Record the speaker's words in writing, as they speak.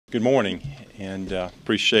Good morning, and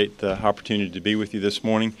appreciate the opportunity to be with you this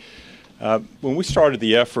morning. When we started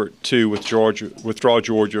the effort to withdraw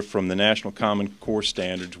Georgia from the National Common Core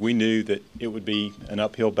standards, we knew that it would be an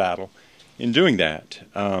uphill battle in doing that.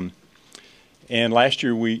 And last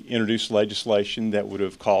year we introduced legislation that would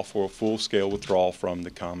have called for a full-scale withdrawal from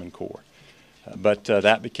the Common Core. But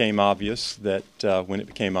that became obvious that when it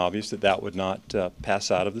became obvious that that would not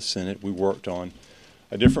pass out of the Senate, we worked on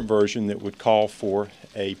a different version that would call for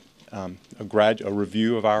a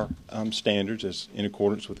review of our standards as in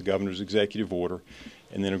accordance with the governor's executive order,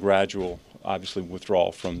 and then a gradual, obviously,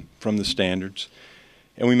 withdrawal from the standards.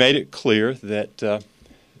 And we made it clear that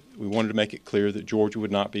we wanted to make it clear that Georgia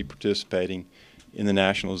would not be participating in the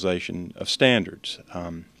nationalization of standards.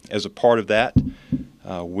 As a part of that,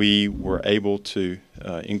 we were able to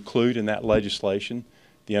include in that legislation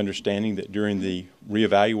the understanding that during the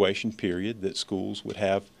reevaluation period that schools would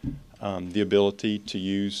have the ability to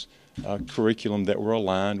use curriculum that were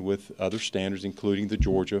aligned with other standards, including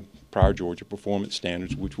the prior Georgia performance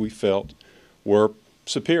standards, which we felt were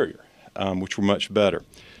superior, which were much better.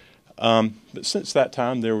 But since that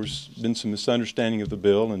time, there has been some misunderstanding of the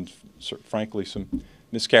bill and, frankly, some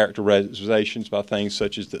mischaracterizations by things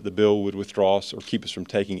such as that the bill would withdraw us or keep us from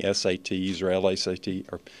taking SATs or LSAT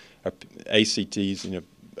or ACTs,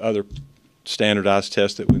 other standardized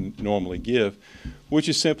tests that we normally give, which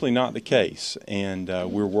is simply not the case. And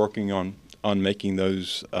we're working on making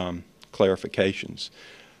those clarifications.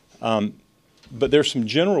 But there's some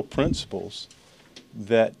general principles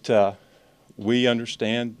that we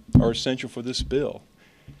understand are essential for this bill.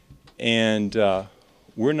 And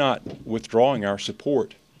we're not withdrawing our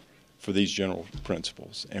support for these general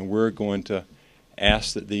principles. And we're going to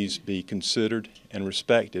ask that these be considered and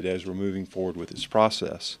respected as we're moving forward with this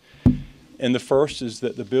process. And the first is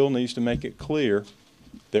that the bill needs to make it clear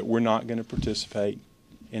that we're not going to participate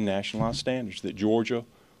in nationalized standards, that Georgia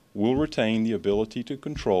will retain the ability to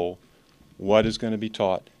control what is going to be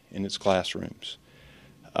taught in its classrooms.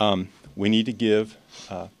 We need to give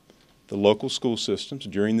the local school systems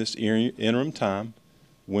during this interim time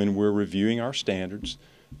when we're reviewing our standards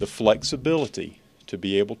the flexibility to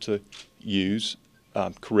be able to use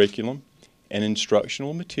curriculum and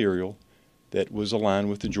instructional material that was aligned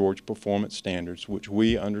with the Georgia performance standards, which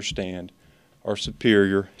we understand are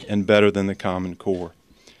superior and better than the Common Core.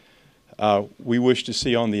 We wish to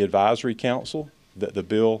see on the advisory council that the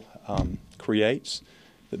bill creates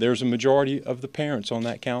that there's a majority of the parents on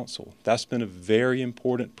that council. That's been a very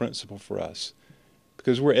important principle for us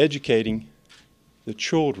because we're educating the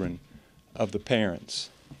children of the parents,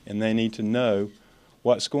 and they need to know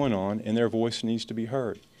what's going on, and their voice needs to be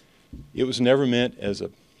heard. It was never meant as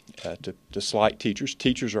to slight teachers.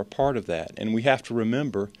 Teachers are part of that, and we have to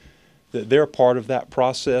remember that they're part of that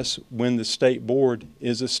process when the state board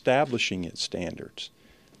is establishing its standards.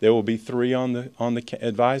 There will be 3 on the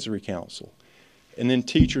advisory council, and then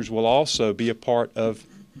teachers will also be a part of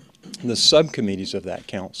the subcommittees of that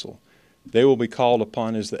council. They will be called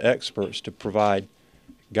upon as the experts to provide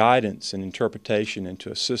guidance and interpretation and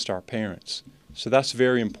to assist our parents. So that's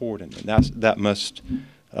very important, and that must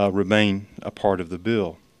remain a part of the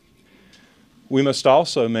bill. We must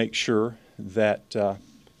also make sure that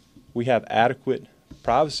we have adequate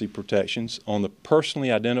privacy protections on the personally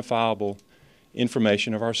identifiable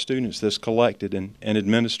information of our students that's collected and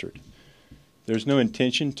administered. There's no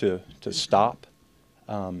intention to stop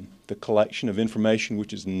the collection of information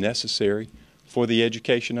which is necessary for the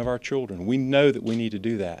education of our children. We know that we need to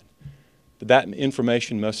do that. But that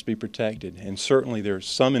information must be protected, and certainly there's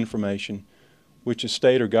some information which a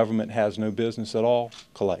state or government has no business at all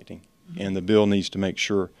collecting, and the bill needs to make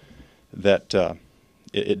sure that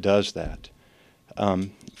it does that.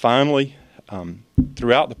 Finally,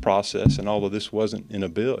 throughout the process, and although this wasn't in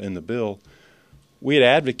the bill, we had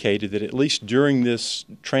advocated that at least during this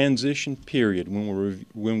transition period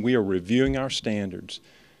when we are reviewing our standards,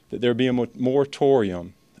 that there be a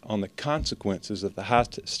moratorium on the consequences of the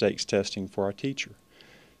high-stakes testing for our teacher,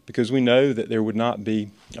 because we know that there would not be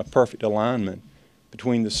a perfect alignment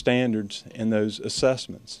between the standards and those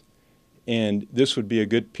assessments. And this would be a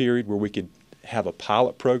good period where we could have a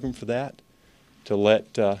pilot program for that to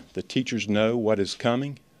let the teachers know what is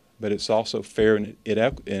coming, but it's also fair and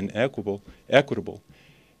equitable,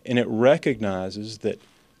 and it recognizes that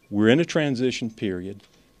we're in a transition period.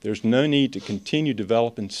 There's no need to continue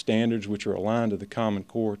developing standards which are aligned to the Common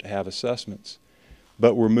Core to have assessments,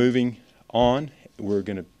 but we're moving on. We're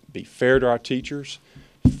going to be fair to our teachers,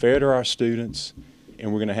 fair to our students,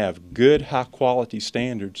 and we're going to have good, high-quality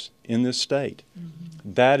standards in this state.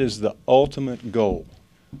 That is the ultimate goal.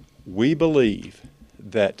 We believe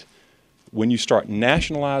that when you start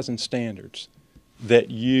nationalizing standards, that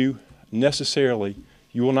you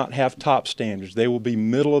will not have top standards. They will be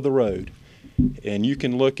middle of the road. And you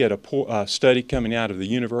can look at a study coming out of the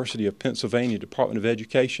University of Pennsylvania Department of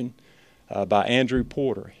Education by Andrew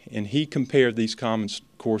Porter, and he compared these Common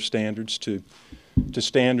Core standards to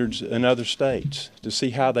standards in other states to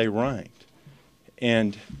see how they ranked.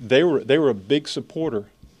 And they were a big supporter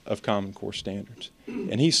of Common Core standards.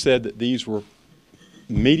 And he said that these were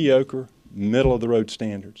mediocre, middle-of-the-road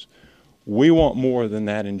standards. We want more than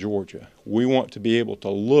that in Georgia. We want to be able to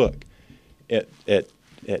look at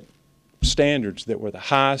standards that were the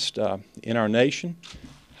highest in our nation,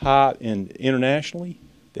 high internationally,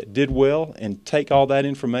 that did well, and take all that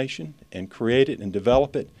information and create it and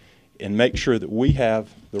develop it and make sure that we have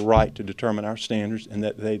the right to determine our standards and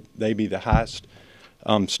that they be the highest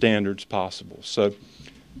standards possible. So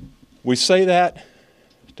we say that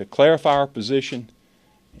to clarify our position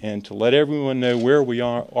and to let everyone know where we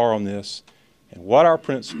are on this and what our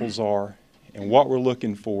principles are and what we're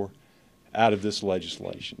looking for out of this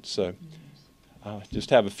legislation. So just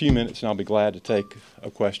have a few minutes and I'll be glad to take a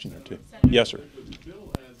question or two. Yes, sir.